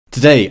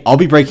Today, I'll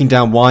be breaking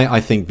down why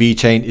I think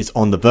VeChain is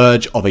on the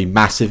verge of a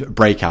massive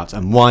breakout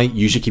and why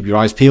you should keep your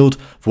eyes peeled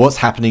for what's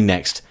happening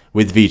next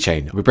with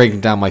VeChain. I'll be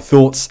breaking down my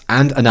thoughts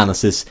and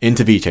analysis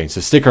into VeChain,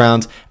 so stick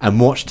around and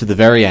watch to the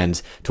very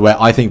end to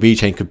where I think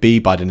VeChain could be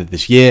by the end of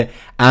this year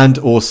and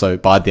also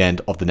by the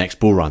end of the next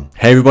bull run.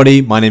 Hey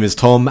everybody, my name is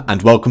Tom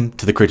and welcome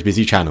to the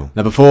CryptoBusy channel.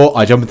 Now before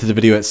I jump into the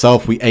video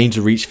itself, we aim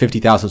to reach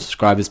 50,000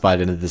 subscribers by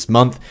the end of this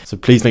month, so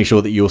please make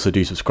sure that you also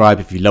do subscribe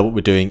if you love what we're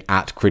doing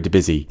at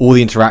CryptoBusy. All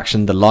the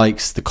interaction, the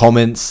likes, the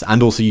comments,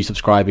 and also you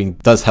subscribing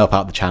does help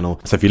out the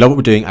channel, so if you love what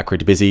we're doing at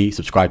CryptoBusy,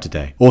 subscribe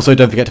today. Also,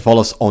 don't forget to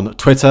follow us on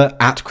Twitter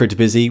at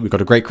CryptoBusy. We've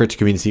got a great crypto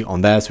community on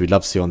there, so we'd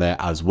love to see you on there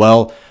as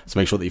well. So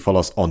make sure that you follow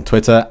us on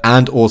Twitter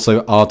and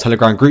also our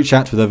Telegram group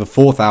chat with over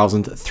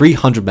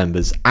 4,300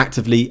 members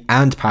actively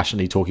and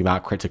passionately talking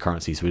about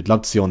cryptocurrency. So we'd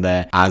love to see you on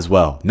there as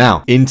well.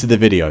 Now, into the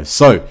video.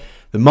 So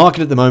the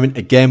market at the moment,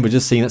 again, we're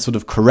just seeing that sort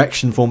of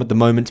correction form at the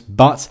moment,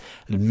 but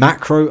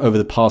macro over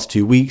the past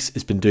 2 weeks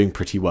has been doing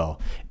pretty well.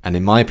 And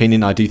in my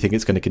opinion, I do think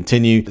it's going to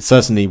continue,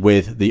 certainly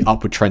with the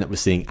upward trend that we're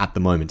seeing at the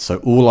moment. So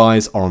all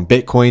eyes are on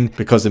Bitcoin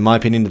because in my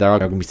opinion, there are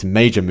going to be some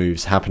major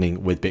moves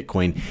happening with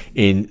Bitcoin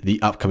in the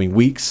upcoming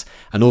weeks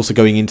and also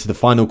going into the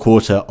final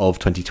quarter of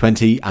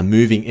 2020 and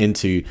moving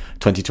into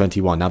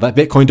 2021. Now that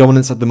Bitcoin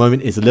dominance at the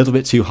moment is a little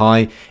bit too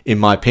high in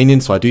my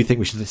opinion. So I do think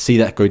we should see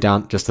that go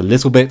down just a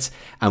little bit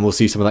and we'll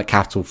see some of that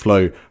capital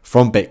flow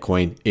from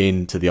Bitcoin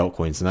into the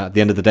altcoins. And at the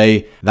end of the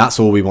day,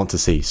 that's all we want to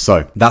see.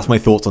 So that's my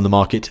thoughts on the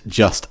market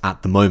just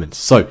at the moment.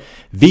 So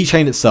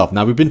VeChain itself,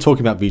 now we've been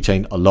talking about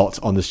VeChain a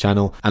lot on this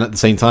channel and at the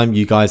same time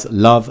you guys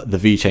love the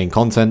VeChain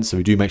content, so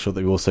we do make sure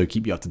that we also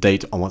keep you up to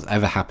date on what's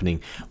ever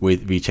happening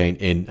with VeChain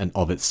in and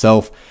of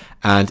itself.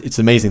 And it's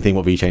an amazing thing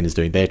what VeChain is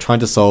doing. They're trying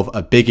to solve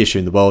a big issue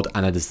in the world,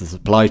 and that is the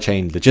supply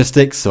chain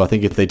logistics. So I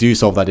think if they do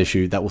solve that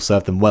issue, that will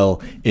serve them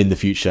well in the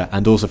future,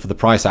 and also for the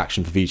price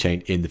action for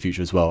VeChain in the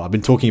future as well. I've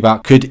been talking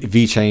about, could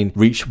VeChain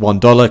reach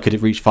 $1? Could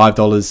it reach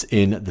 $5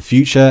 in the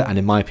future? And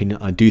in my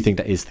opinion, I do think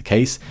that is the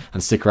case.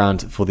 And stick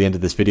around for the end of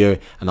this video,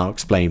 and I'll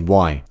explain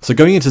why. So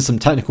going into some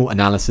technical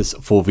analysis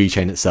for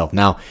VeChain itself.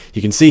 Now,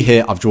 you can see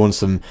here, I've drawn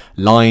some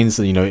lines,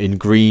 in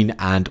green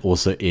and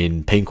also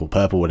in pink or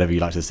purple, whatever you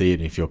like to see it.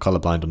 And if you're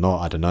colorblind or not,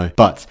 I don't know,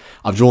 but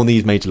I've drawn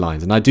these major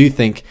lines and I do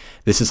think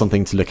this is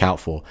something to look out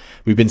for.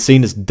 We've been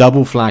seeing this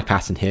double flag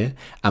pattern here,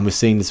 and we're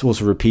seeing this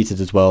also repeated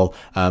as well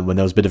when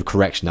there was a bit of a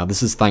correction. Now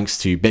this is thanks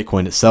to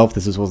Bitcoin itself.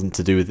 This wasn't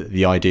to do with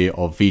the idea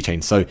of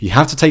VeChain. So you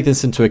have to take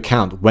this into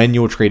account when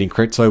you're trading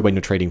crypto, when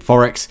you're trading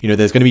Forex.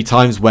 There's going to be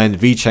times when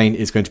VeChain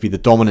is going to be the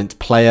dominant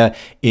player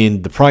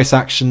in the price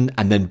action,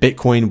 and then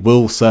Bitcoin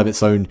will serve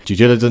its own due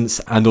diligence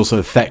and also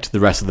affect the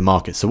rest of the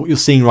market. So what you're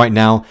seeing right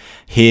now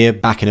here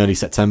back in early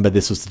September,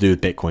 this was to do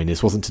with Bitcoin.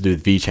 This wasn't to do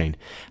with VeChain.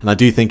 And I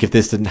do think if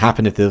this didn't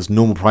happen, if there was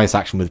normal price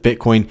action with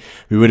Bitcoin,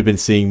 we would have been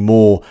seeing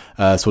more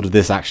sort of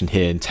this action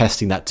here and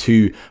testing that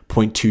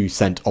 2.2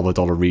 cent of a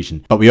dollar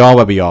region. But we are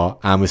where we are,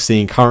 and we're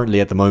seeing currently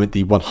at the moment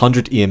the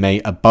 100 EMA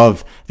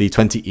above the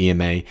 20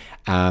 EMA.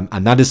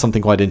 And that is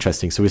something quite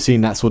interesting. So we're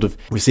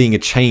seeing a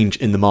change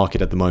in the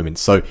market at the moment.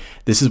 So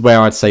this is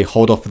where I'd say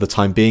hold off for the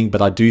time being,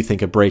 but I do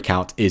think a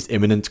breakout is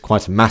imminent,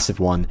 quite a massive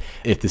one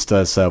if this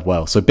does serve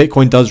well. So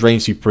Bitcoin does reign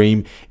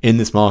supreme in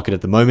this market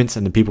at the moment,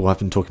 and the people have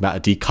been talking about a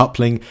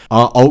decoupling.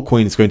 Our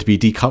altcoin is going to be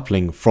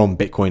decoupling from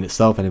Bitcoin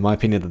itself, and in my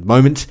opinion at the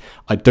moment,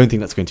 I don't think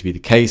that's going to be the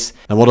case.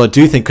 And what I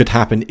do think could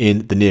happen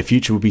in the near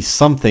future would be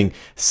something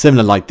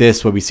similar like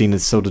this, where we've seen a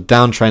sort of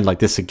downtrend like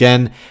this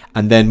again,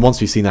 and then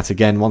once we've seen that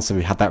again, once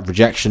we've had that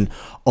rejection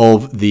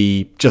of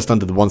the just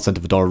under the 1 cent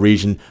of a dollar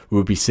region, we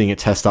will be seeing it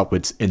test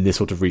upwards in this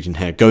sort of region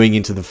here, going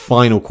into the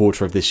final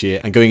quarter of this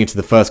year and going into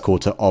the first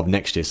quarter of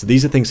next year. So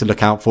these are things to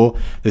look out for.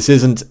 This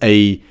isn't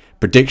a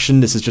prediction,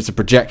 this is just a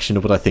projection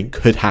of what I think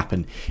could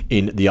happen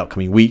in the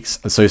upcoming weeks,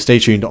 and so stay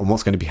tuned on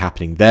what's going to be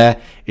happening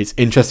there. It's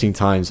interesting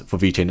times for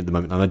VeChain at the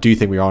moment, and I do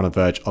think we are on the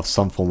verge of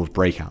some form of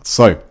breakout.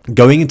 So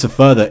going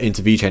further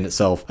into VeChain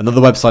itself, another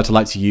website I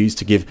like to use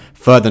to give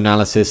further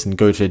analysis and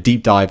go to a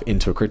deep dive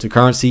into a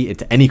cryptocurrency,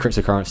 into any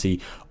cryptocurrency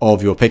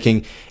of your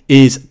picking,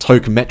 is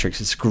Tokenmetrics.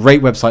 It's a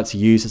great website to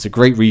use. It's a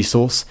great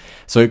resource.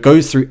 So it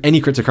goes through any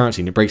cryptocurrency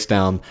and it breaks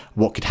down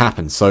what could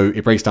happen. So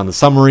it breaks down the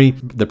summary,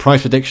 the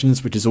price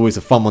predictions, which is always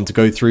a fun one to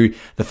go through,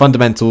 the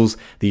fundamentals,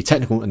 the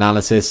technical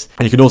analysis,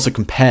 and you can also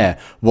compare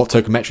what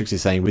Tokenmetrics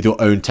is saying with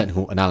your own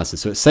technical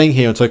analysis. So it's saying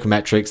here on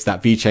Tokenmetrics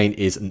that VeChain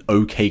is an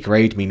okay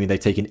grade, meaning they've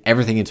taken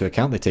everything into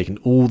account. They've taken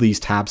all these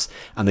tabs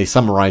and they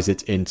summarize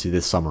it into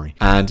this summary.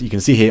 And you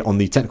can see here on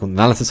the technical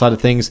analysis side of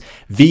things,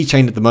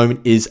 VeChain at the moment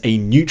is a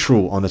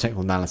neutral on the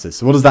technical analysis.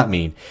 So what does that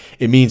mean?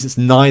 It means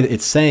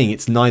it's saying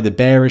it's neither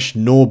bearish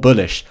nor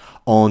bullish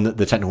on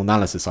the technical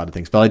analysis side of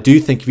things. But I do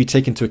think if you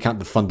take into account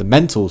the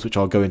fundamentals, which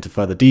I'll go into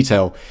further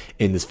detail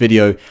in this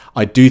video,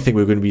 I do think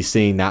we're going to be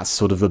seeing that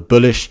sort of a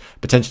bullish,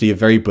 potentially a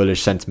very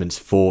bullish sentiment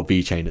for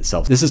VeChain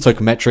itself. This is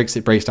Tokenmetrics.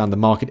 It breaks down the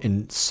market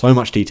in so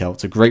much detail.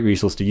 It's a great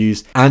resource to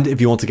use. And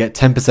if you want to get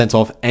 10%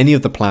 off any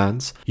of the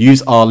plans,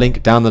 use our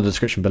link down in the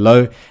description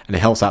below, and it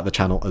helps out the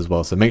channel as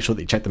well. So make sure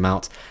that you check them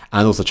out,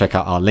 and also check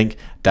out our link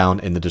down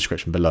in the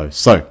description below.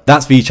 So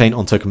that's VeChain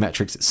on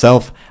Tokenmetrics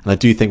itself, and I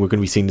do think we're going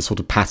to be seeing this sort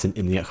of pattern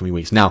in the upcoming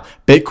weeks. Now,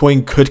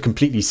 Bitcoin could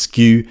completely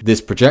skew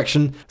this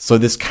projection, so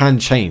this can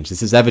change.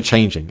 This is ever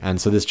changing, and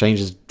so this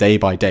changes day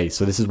by day.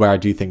 So this is where I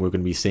do think we're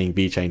going to be seeing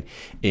VeChain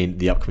in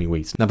the upcoming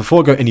weeks. Now,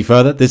 before I go any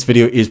further, this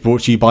video is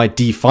brought to you by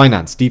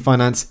DeFinance.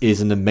 DeFinance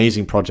is an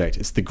amazing project.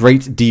 It's the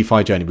great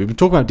DeFi journey. We've been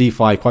talking about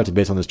DeFi quite a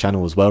bit on this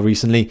channel as well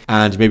recently,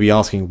 and you may be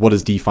asking, what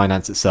is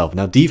DeFinance itself?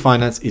 Now,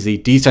 DeFinance is a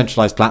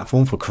decentralized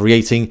platform for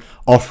creating,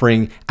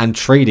 offering, and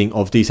trading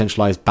of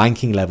decentralized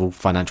banking level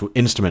financial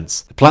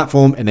instruments. The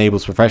platform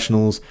enables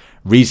professionals,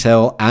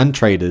 retail, and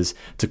traders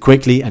to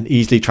quickly and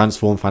easily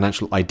transform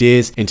financial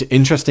ideas into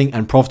interesting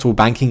and profitable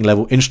banking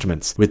level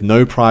instruments with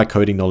no prior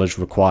coding knowledge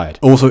required.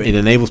 Also, it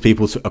enables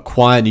people to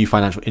acquire new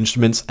financial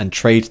instruments and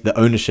trade the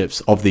ownerships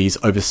of these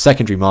over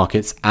secondary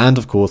markets, and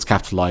of course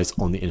capitalize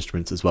on the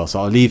instruments as well. So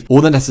I'll leave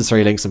all the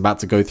necessary links I'm about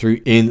to go through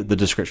in the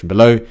description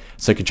below,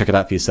 so you can check it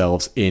out for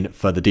yourselves in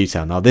further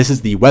detail. Now, this is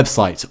the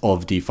website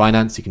of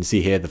DeFinance. You can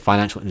see here the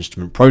financial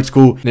instrument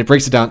protocol, and it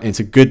breaks it down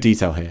into good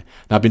detail here.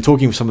 Now, I've been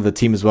talking with some of the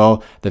team as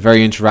well. They're very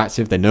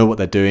interactive. They know what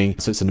they're doing.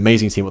 So it's an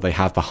amazing team what they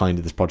have behind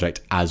this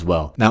project as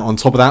well. Now, on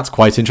top of that,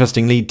 quite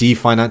interestingly,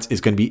 DeFinance is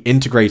going to be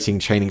integrating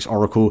Chainlink's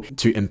Oracle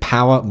to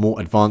empower more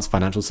advanced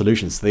financial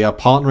solutions. So they are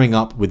partnering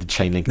up with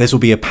Chainlink. This will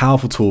be a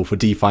powerful tool for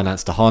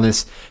DeFinance to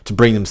harness to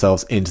bring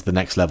themselves into the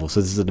next level.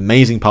 So this is an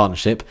amazing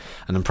partnership,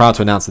 and I'm proud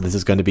to announce that this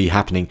is going to be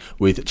happening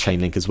with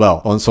Chainlink as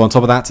well. So on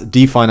top of that,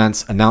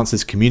 DeFinance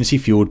announces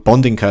community-fueled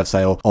bonding curve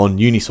sale on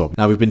Uniswap.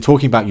 Now, we've been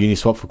talking about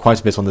Uniswap for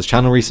quite a bit on this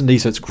channel recently,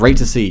 so it's great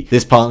to see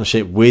this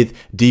partnership with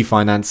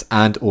DeFinance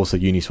and also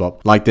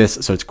Uniswap like this.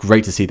 So it's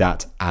great to see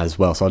that as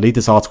well. So I'll leave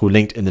this article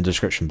linked in the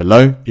description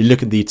below. You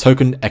look at the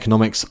token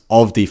economics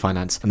of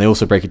DeFinance, and they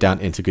also break it down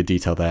into good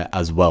detail there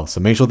as well. So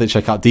make sure they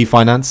check out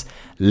DeFinance,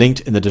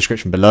 linked in the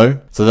description below.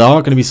 So there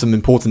are going to be some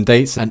important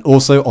dates, and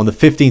also on the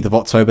 15th of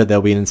October,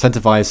 there'll be an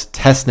incentivized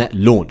testnet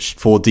launch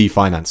for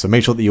DeFinance. So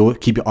make sure that you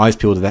keep your eyes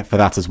peeled for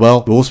that as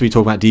well. We'll also be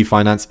talking about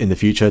DeFinance in the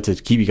future to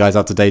keep you guys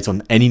up to date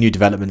on any new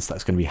developments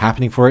that's going to be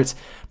happening for it.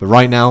 But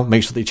right now,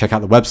 make sure that you check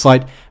out the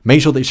website,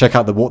 make sure that you check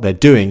out what they're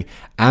doing,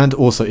 and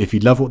also if you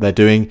love what they're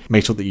doing,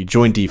 make sure that you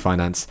join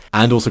DeFinance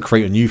and also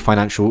create a new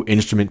financial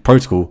instrument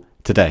protocol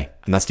today,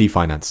 and that's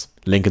DeFinance.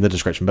 Link in the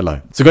description below.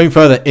 So going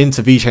further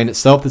into VeChain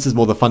itself, this is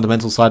more the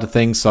fundamental side of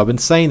things. So I've been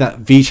saying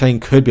that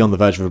VeChain could be on the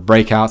verge of a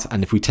breakout,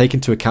 and if we take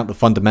into account the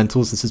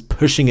fundamentals, this is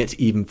pushing it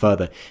even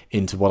further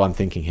into what I'm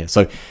thinking here.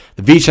 So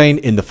the VeChain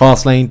in the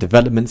fast lane,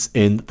 developments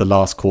in the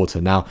last quarter.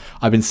 Now,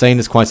 I've been saying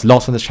this quite a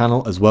lot on this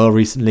channel as well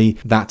recently,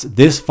 that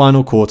this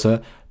final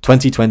quarter,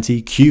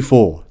 2020,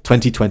 Q4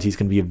 2020 is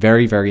going to be a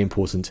very, very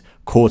important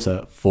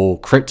quarter for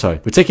crypto.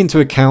 We're taking into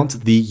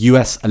account the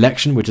US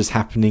election, which is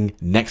happening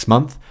next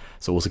month.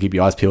 So also keep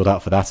your eyes peeled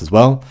out for that as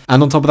well.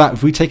 And on top of that,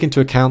 if we take into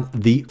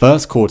account the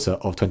first quarter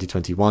of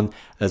 2021,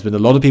 there's been a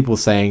lot of people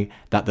saying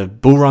that the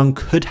bull run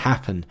could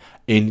happen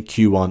in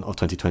Q1 of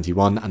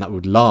 2021, and that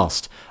would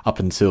last up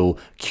until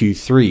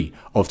Q3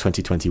 of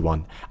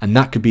 2021. And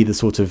that could be the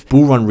sort of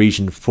bull run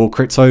region for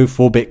crypto,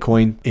 for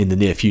Bitcoin in the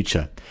near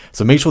future.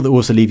 So make sure to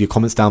also leave your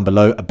comments down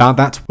below about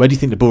that. Where do you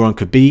think the bull run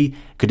could be?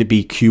 Could it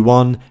be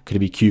Q1? Could it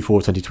be Q4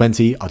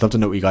 2020? I'd love to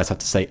know what you guys have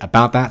to say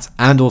about that,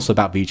 and also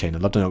about VeChain.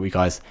 I'd love to know what you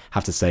guys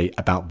have to say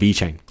about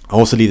VeChain. I'll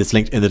also leave this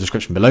linked in the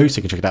description below so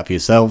you can check it out for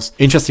yourselves.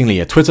 Interestingly,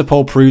 a Twitter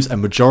poll proves a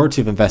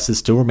majority of investors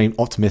still remain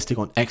optimistic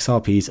on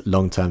XRP's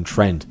long-term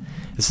trend.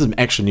 This is some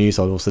extra news.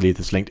 I'll also leave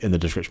this linked in the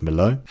description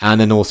below.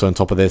 And then also on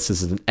top of this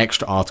is an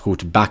extra article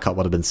to back up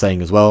what I've been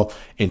saying as well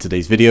in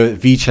today's video.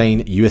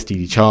 VeChain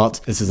USDT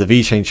chart. This is a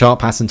VeChain chart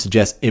pattern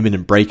suggests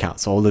imminent breakout.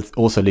 So I'll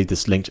also leave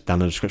this linked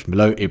down in the description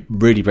below. It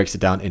really breaks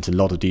it down into a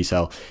lot of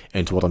detail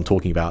into what I'm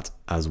talking about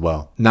as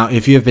well. Now,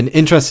 if you have been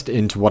interested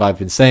into what I've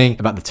been saying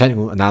about the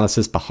technical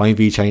analysis behind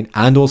VeChain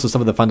and also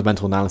some of the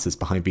fundamental analysis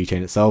behind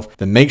VeChain itself,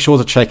 then make sure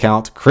to check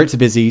out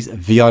CryptoBusy's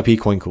VIP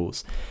coin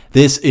calls.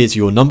 This is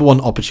your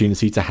 #1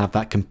 opportunity to have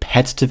that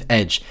competitive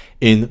edge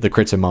in the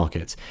crypto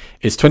market.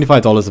 It's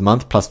 $25 a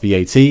month plus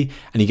VAT,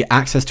 and you get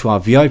access to our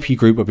VIP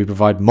group where we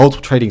provide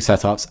multiple trading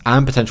setups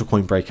and potential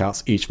coin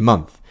breakouts each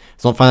month.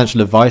 It's not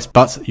financial advice,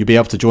 but you'll be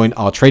able to join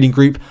our trading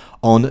group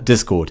on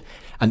Discord.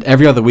 And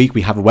every other week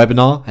we have a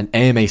webinar, an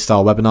AMA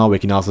style webinar where you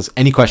can ask us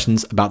any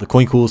questions about the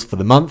coin calls for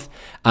the month,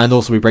 and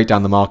also we break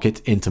down the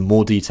market into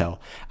more detail.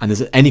 And if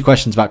there's any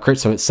questions about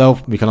crypto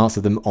itself, we can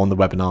answer them on the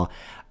webinar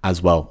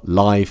as well,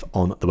 live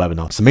on the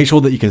webinar. So make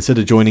sure that you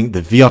consider joining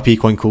the VIP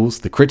coin calls,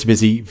 the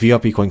CryptoBusy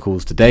VIP coin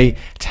calls today,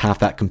 to have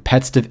that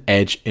competitive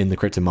edge in the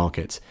crypto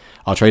market.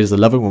 Our traders are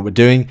loving what we're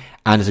doing,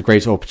 and it's a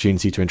great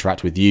opportunity to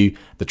interact with you,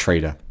 the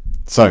trader.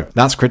 So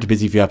that's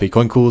CryptoBusy VIP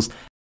coin calls.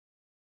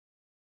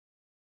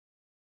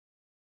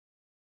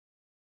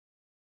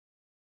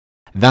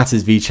 That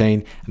is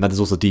VeChain, and that is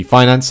also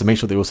DFinance. So make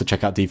sure that you also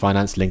check out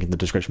DFinance, link in the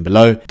description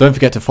below. Don't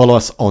forget to follow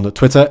us on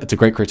Twitter. It's a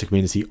great crypto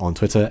community on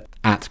Twitter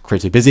at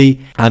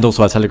CryptoBusy, and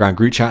also our Telegram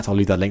group chat. I'll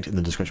leave that linked in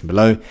the description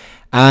below.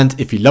 And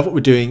if you love what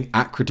we're doing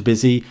at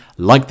CryptoBusy,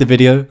 like the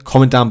video,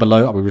 comment down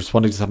below. I'll be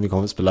responding to some of your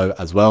comments below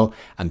as well.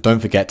 And don't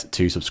forget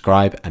to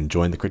subscribe and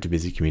join the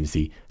CryptoBusy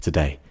community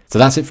today. So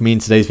that's it for me in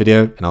today's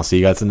video, and I'll see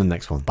you guys in the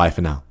next one. Bye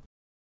for now.